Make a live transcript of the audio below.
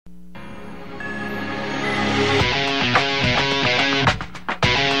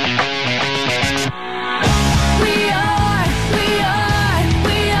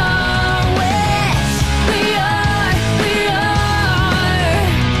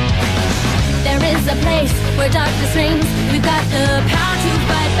place where darkness reigns. We've got the power to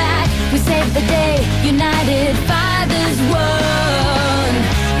fight back. We save the day, united, fathers one.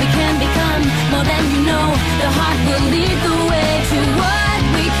 We can become more than you know. The heart will lead the way to what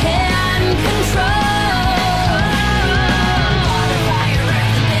we can control.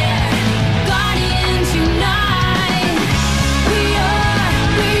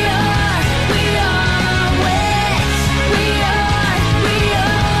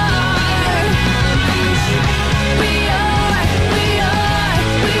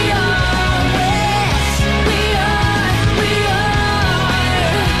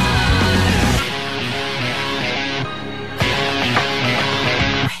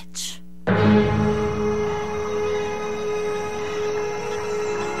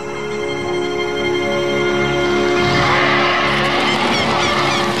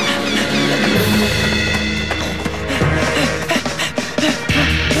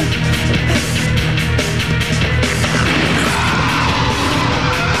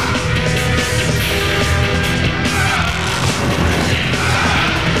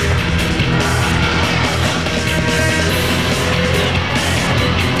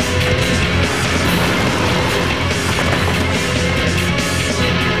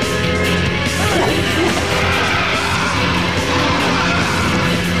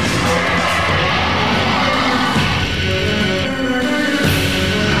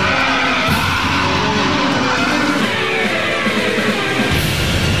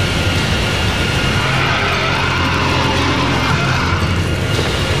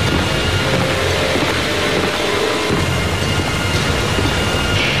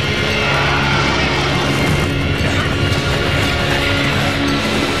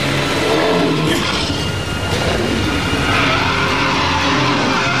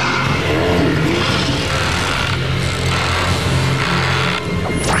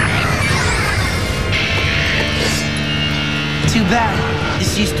 Too bad.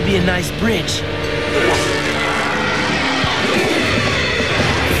 This used to be a nice bridge.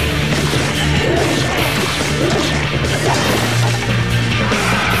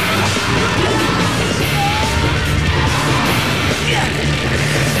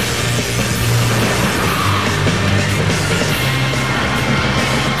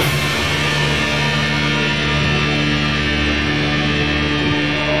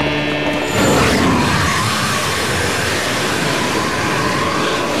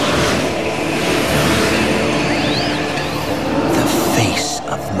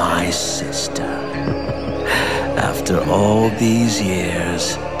 After all these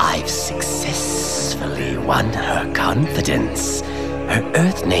years, I've successfully won her confidence. Her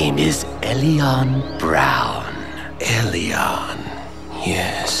Earth name is Elion Brown. Elion,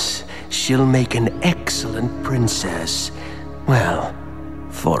 yes. She'll make an excellent princess. Well,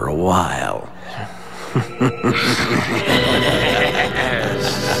 for a while.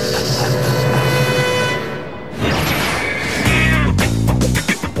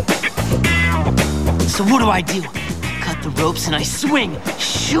 So what do I do? Cut the ropes and I swing.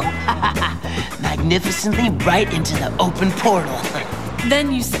 Shoo! Magnificently right into the open portal.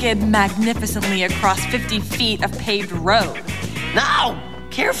 Then you skid magnificently across 50 feet of paved road. No!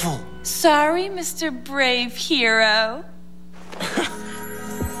 Careful! Sorry, Mr. Brave Hero.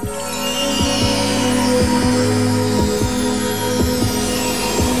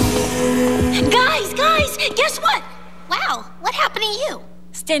 Guys, guess what? Wow, what happened to you?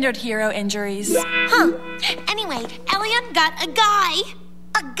 Standard hero injuries. Huh. Anyway, Elion got a guy.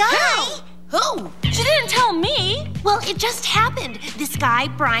 A guy? Who? She didn't tell me. Well, it just happened. This guy,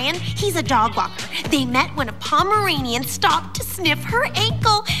 Brian, he's a dog walker. They met when a Pomeranian stopped to sniff her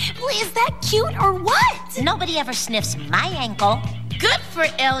ankle. Well, is that cute or what? Nobody ever sniffs my ankle. Good for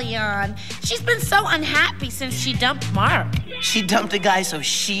Elion. She's been so unhappy since she dumped Mark. She dumped a guy so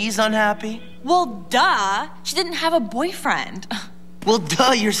she's unhappy? Well, duh. She didn't have a boyfriend. Well,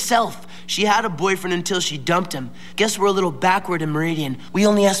 duh, yourself. She had a boyfriend until she dumped him. Guess we're a little backward in Meridian. We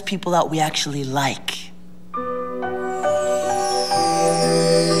only ask people out we actually like.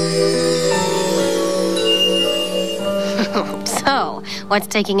 So, what's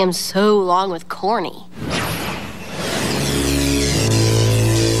taking him so long with Corny?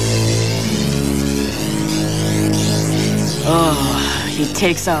 Oh, he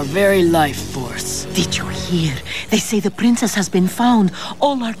takes our very life force. Did you hear? They say the princess has been found.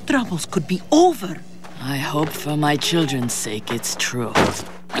 All our troubles could be over. I hope for my children's sake it's true.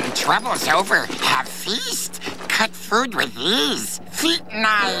 When trouble's over, have feast. Cut food with these feet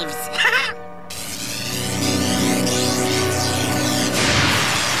knives.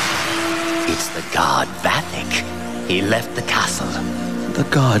 It's the god Vathic. He left the castle. The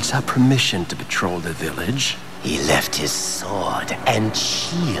gods have permission to patrol the village. He left his sword and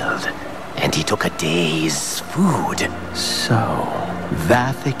shield, and he took a day's food. So,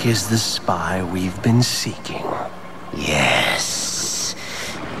 W.I.T.C.H is the spy we've been seeking. Yes.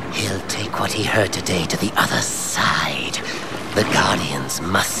 He'll take what he heard today to the other side. The Guardians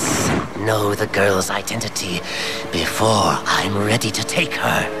must know the girl's identity before I'm ready to take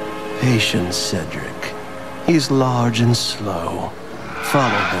her. Patience, Cedric. He's large and slow.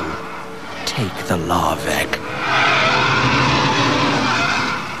 Follow him. Take the Larvek.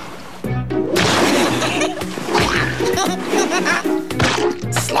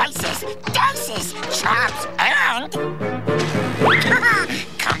 Slices, dices, chops, and...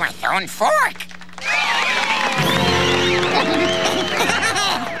 come with own fork.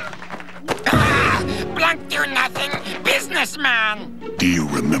 Blunt do nothing, businessman. Do you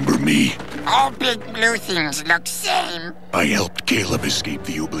remember me? All big blue things look same. I helped Caleb escape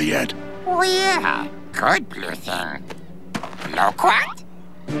the oubliette. Oh yeah, good blue thing. Loquat?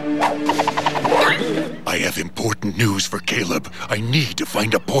 I have important news for Caleb. I need to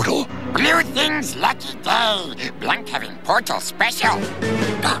find a portal. Blue thing's lucky day. Blunt having portal special.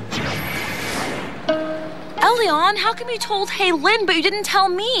 Elion, how come you told Haylin but you didn't tell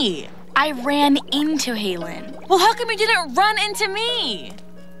me? I ran into Haylin. Well, how come you didn't run into me?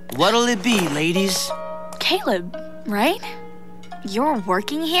 What'll it be, ladies? Caleb, right? You're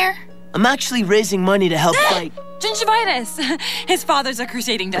working here? I'm actually raising money to help fight... Gingivitis. His father's a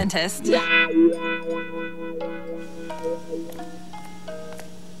crusading dentist.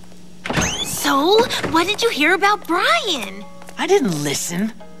 So, what did you hear about Brian? I didn't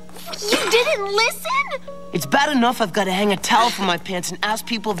listen. You didn't listen? It's bad enough I've got to hang a towel from my pants and ask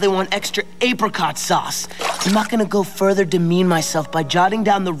people if they want extra apricot sauce. I'm not gonna go further demean myself by jotting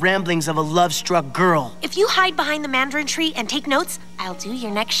down the ramblings of a love-struck girl. If you hide behind the mandarin tree and take notes, I'll do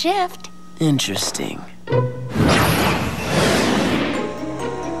your next shift. Interesting.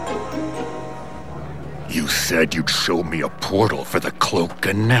 You said you'd show me a portal for the cloak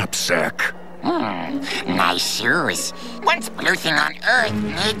and knapsack. Nice shoes. Once blue thing on Earth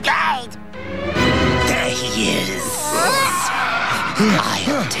need guide. There he is.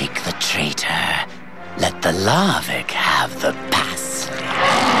 I'll take the traitor. Let the Larvik have the parsley.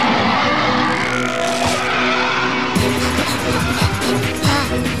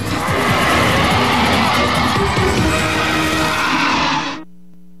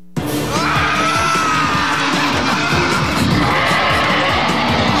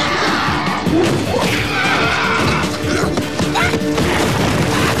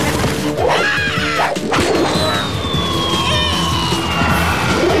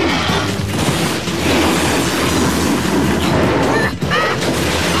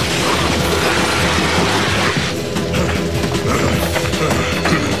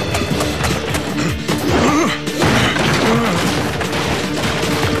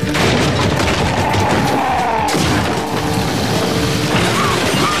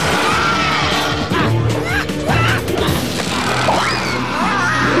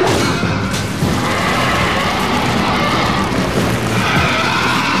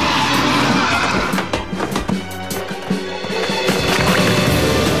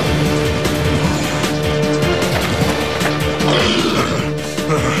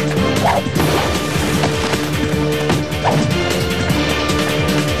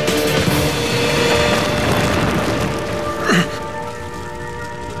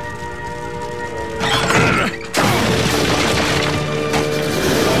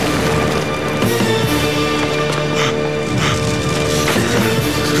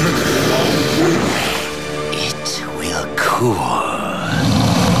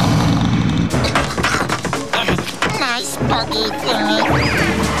 Nice buggy thingy.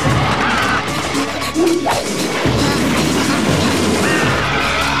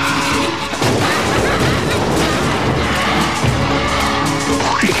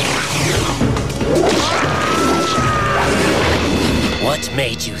 What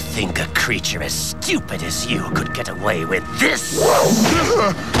made you think a creature as stupid as you could get away with this?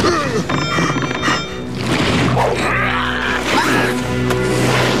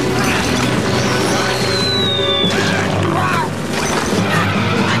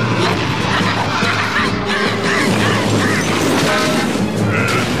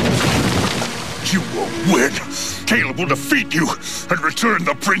 You won't win. Caleb will defeat you and return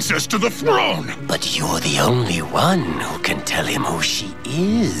the princess to the throne. But you're the only one who can tell him who she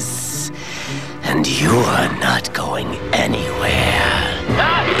is. And you're not going anywhere.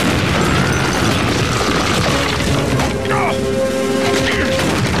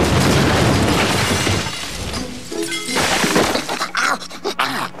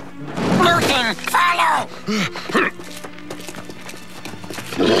 Follow!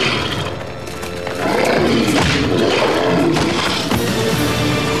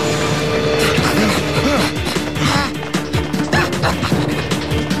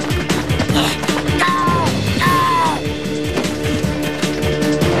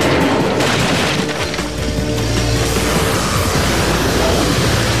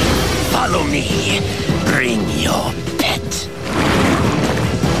 Follow me. Bring your pet.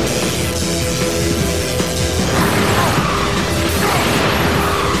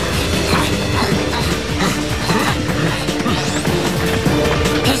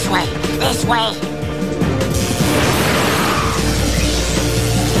 This way, this way.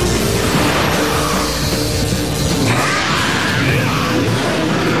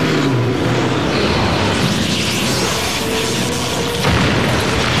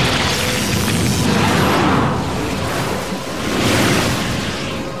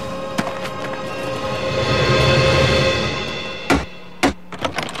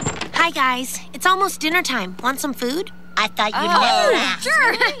 Hi, guys. It's almost dinner time. Want some food? I thought you'd never ask.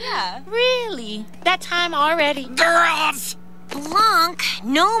 Sure. Yeah. Really? That time already? Girls! Blanc,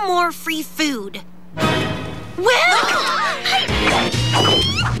 no more free food. Well,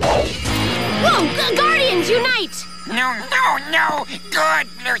 Whoa, Guardians, unite! No. Good,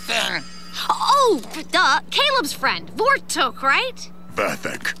 blue thing. Oh, duh. Caleb's friend, Vortok, right?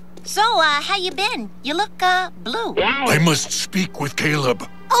 W.I.T.C.H. So, how you been? You look, blue. I must speak with Caleb.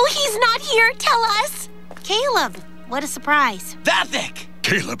 oh, he's not here. Tell us. Caleb, what a surprise. W.I.T.C.H!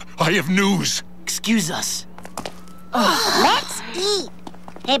 Caleb, I have news. Excuse us. Let's eat.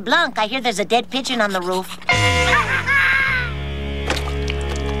 Hey, Blanc, I hear there's a dead pigeon on the roof.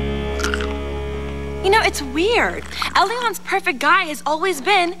 You know, it's weird. Elion's perfect guy has always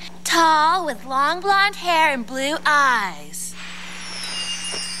been tall with long blonde hair and blue eyes.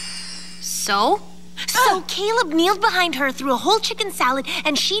 So? So Caleb kneeled behind her through a whole chicken salad,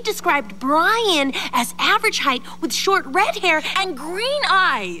 and she described Brian as average height with short red hair And green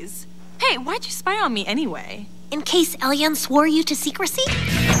eyes. Hey, why'd you spy on me anyway? in case Elian swore you to secrecy.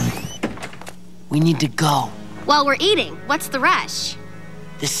 We need to go. While we're eating, what's the rush?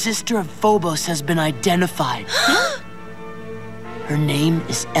 The sister of Phobos has been identified. Her name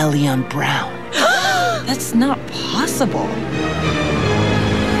is Elian Brown. That's not possible.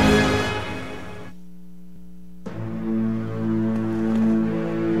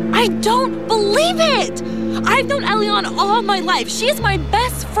 I don't believe it! I've known Elian all my life. She is my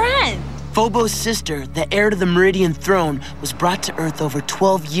best friend. Phobos' sister, the heir to the Meridian throne, was brought to Earth over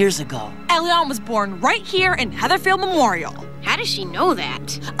 12 years ago. Elian was born right here in Heatherfield Memorial. How does she know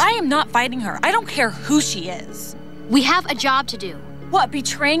that? I am not fighting her. I don't care who she is. We have a job to do. What,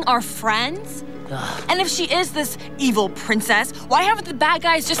 betraying our friends? And if she is this evil princess, why haven't the bad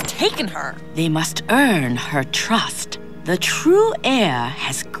guys just taken her? They must earn her trust. The true heir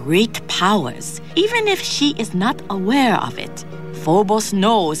has great powers, even if she is not aware of it. Phobos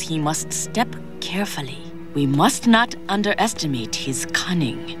knows he must step carefully. We must not underestimate his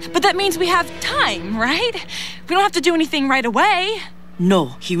cunning. But that means we have time, right? We don't have to do anything right away.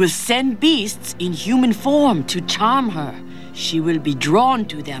 No, he will send beasts in human form to charm her. She will be drawn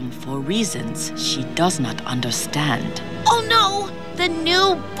to them for reasons she does not understand. Oh no, the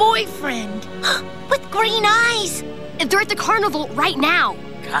new boyfriend with green eyes. They're at the carnival right now.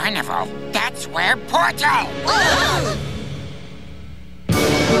 Carnival? That's where Portal!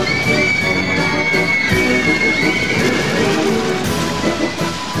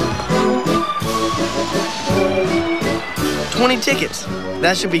 $20 tickets.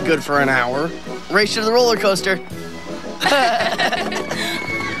 That should be good for an hour. Race to the roller coaster.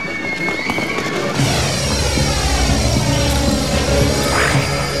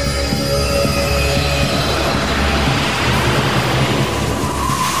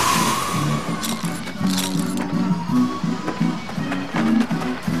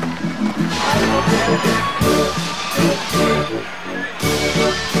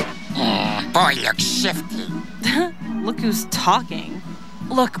 Boy looks shifty. Look who's talking.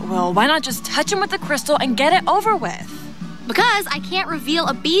 Look, Will, why not just touch him with the crystal and get it over with? Because I can't reveal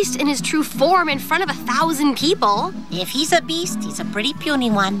a beast in his true form in front of 1,000 people. If he's a beast, he's a pretty puny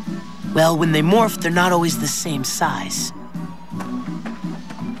one. Well, when they morph, they're not always the same size.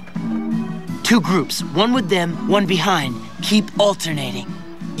 2 groups, one with them, one behind. Keep alternating.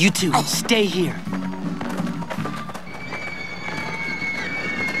 You two, stay here.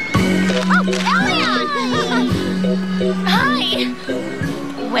 Oh, Elian! Hi!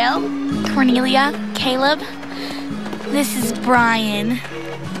 Will, Cornelia, Caleb, this is Brian.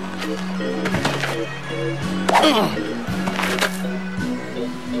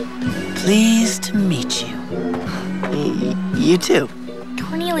 Pleased to meet you. You too.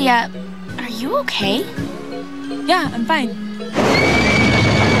 Cornelia, are you okay? Yeah, I'm fine.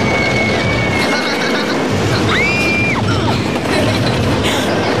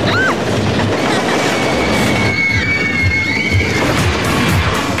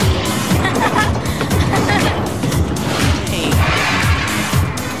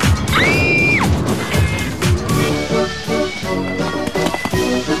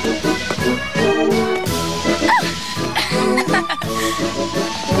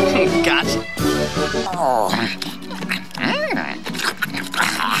 Gotcha.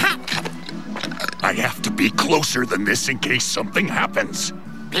 I have to be closer than this in case something happens.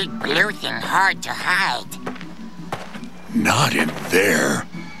 Big blue thing hard to hide. Not in there.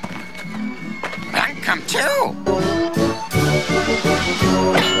 I come too.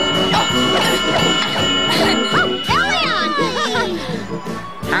 Elion!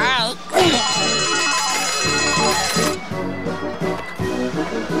 Hi.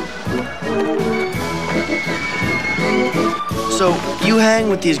 So, you hang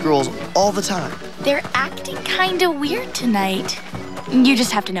with these girls all the time? They're acting kinda weird tonight. You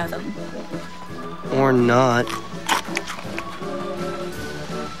just have to know them. Or not.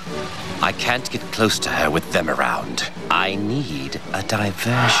 I can't get close to her with them around. I need a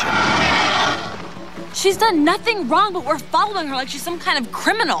diversion. She's done nothing wrong, but we're following her like she's some kind of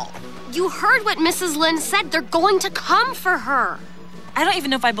criminal. You heard what Mrs. Lynn said. They're going to come for her. I don't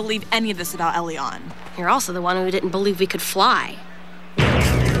even know if I believe any of this about Elion. You're also the one who didn't believe we could fly.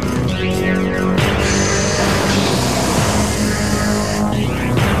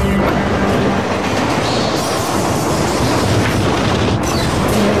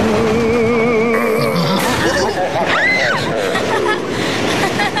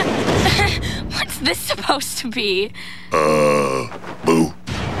 What's this supposed to be? Boo.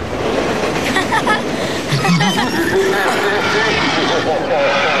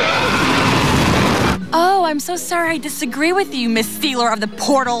 Oh, I'm so sorry I disagree with you, Miss Stealer of the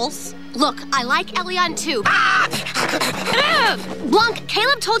Portals. Look, I like Elion too. Blanc,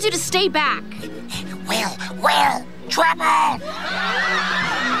 Caleb told you to stay back. Will, trouble!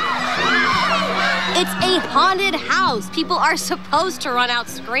 It's a haunted house. People are supposed to run out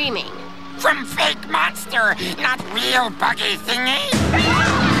screaming. From fake monster, not real buggy thingy.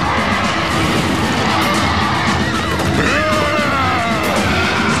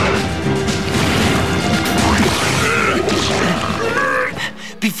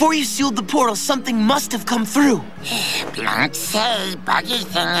 Before you sealed the portal, something must have come through. Don't say buggy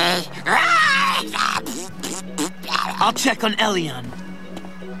thingy. I'll check on Elion.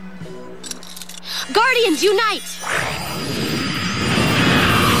 Guardians, unite!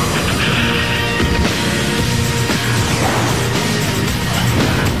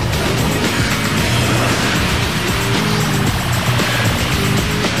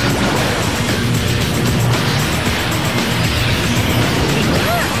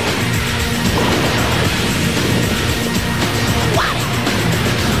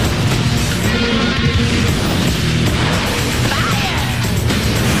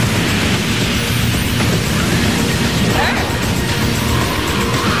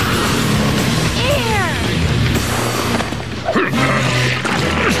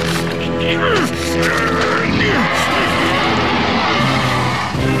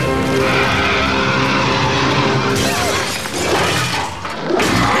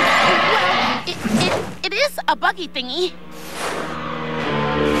 It is a buggy thingy.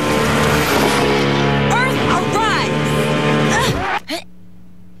 Earth, arise!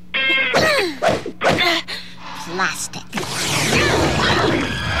 Plastic.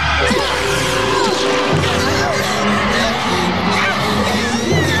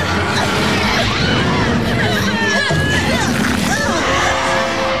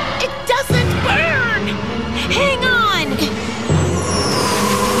 It doesn't burn! Hang on!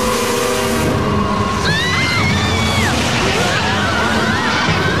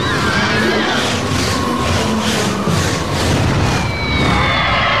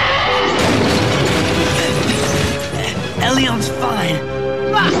 Elion's fine.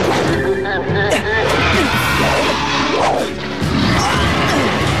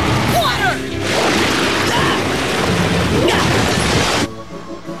 Water!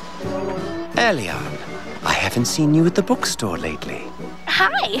 Elion, I haven't seen you at the bookstore lately.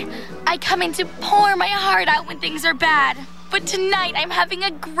 Hi. I come in to pour my heart out when things are bad. But tonight I'm having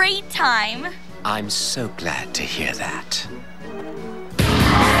a great time. I'm so glad to hear that.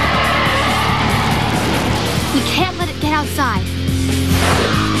 We can't let it get outside.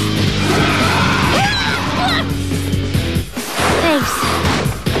 Thanks.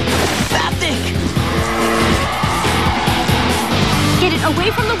 Away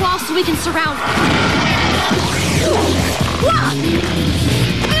from the wall so we can surround her.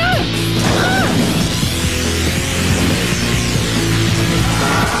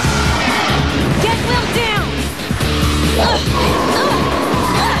 Get Will down!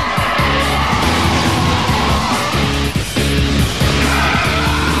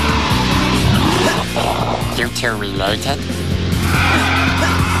 You two related?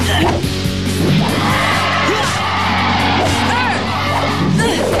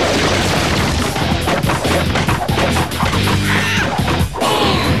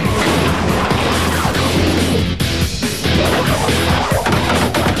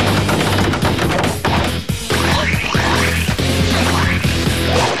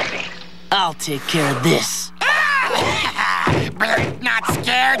 I'll take care of this. We're not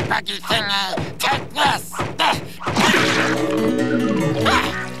scared, buggy thingy. Take this.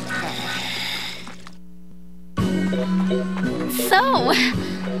 So,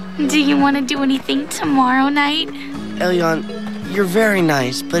 do you want to do anything tomorrow night? Elion, you're very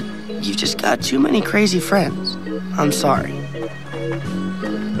nice, but you've just got too many crazy friends. I'm sorry.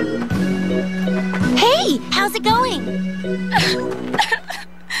 Hey, how's it going?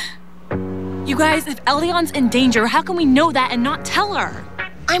 You guys, if Elion's in danger, how can we know that and not tell her?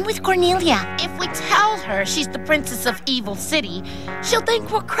 I'm with Cornelia. If we tell her she's the princess of Evil City, she'll think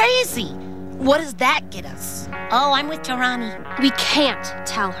we're crazy. What does that get us? Oh, I'm with Tarani. We can't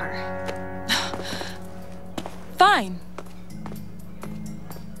tell her. Fine.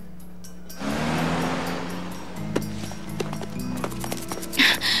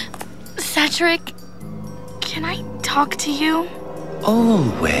 Cedric, can I talk to you?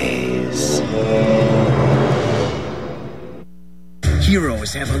 Always.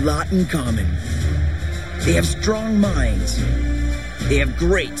 Heroes have a lot in common. They have strong minds. They have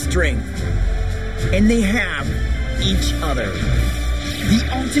great strength. And they have each other. The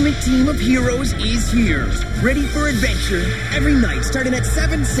ultimate team of heroes is here. Ready for adventure every night starting at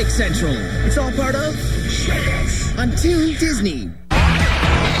 7, 6 Central. It's all part of on Toon Disney.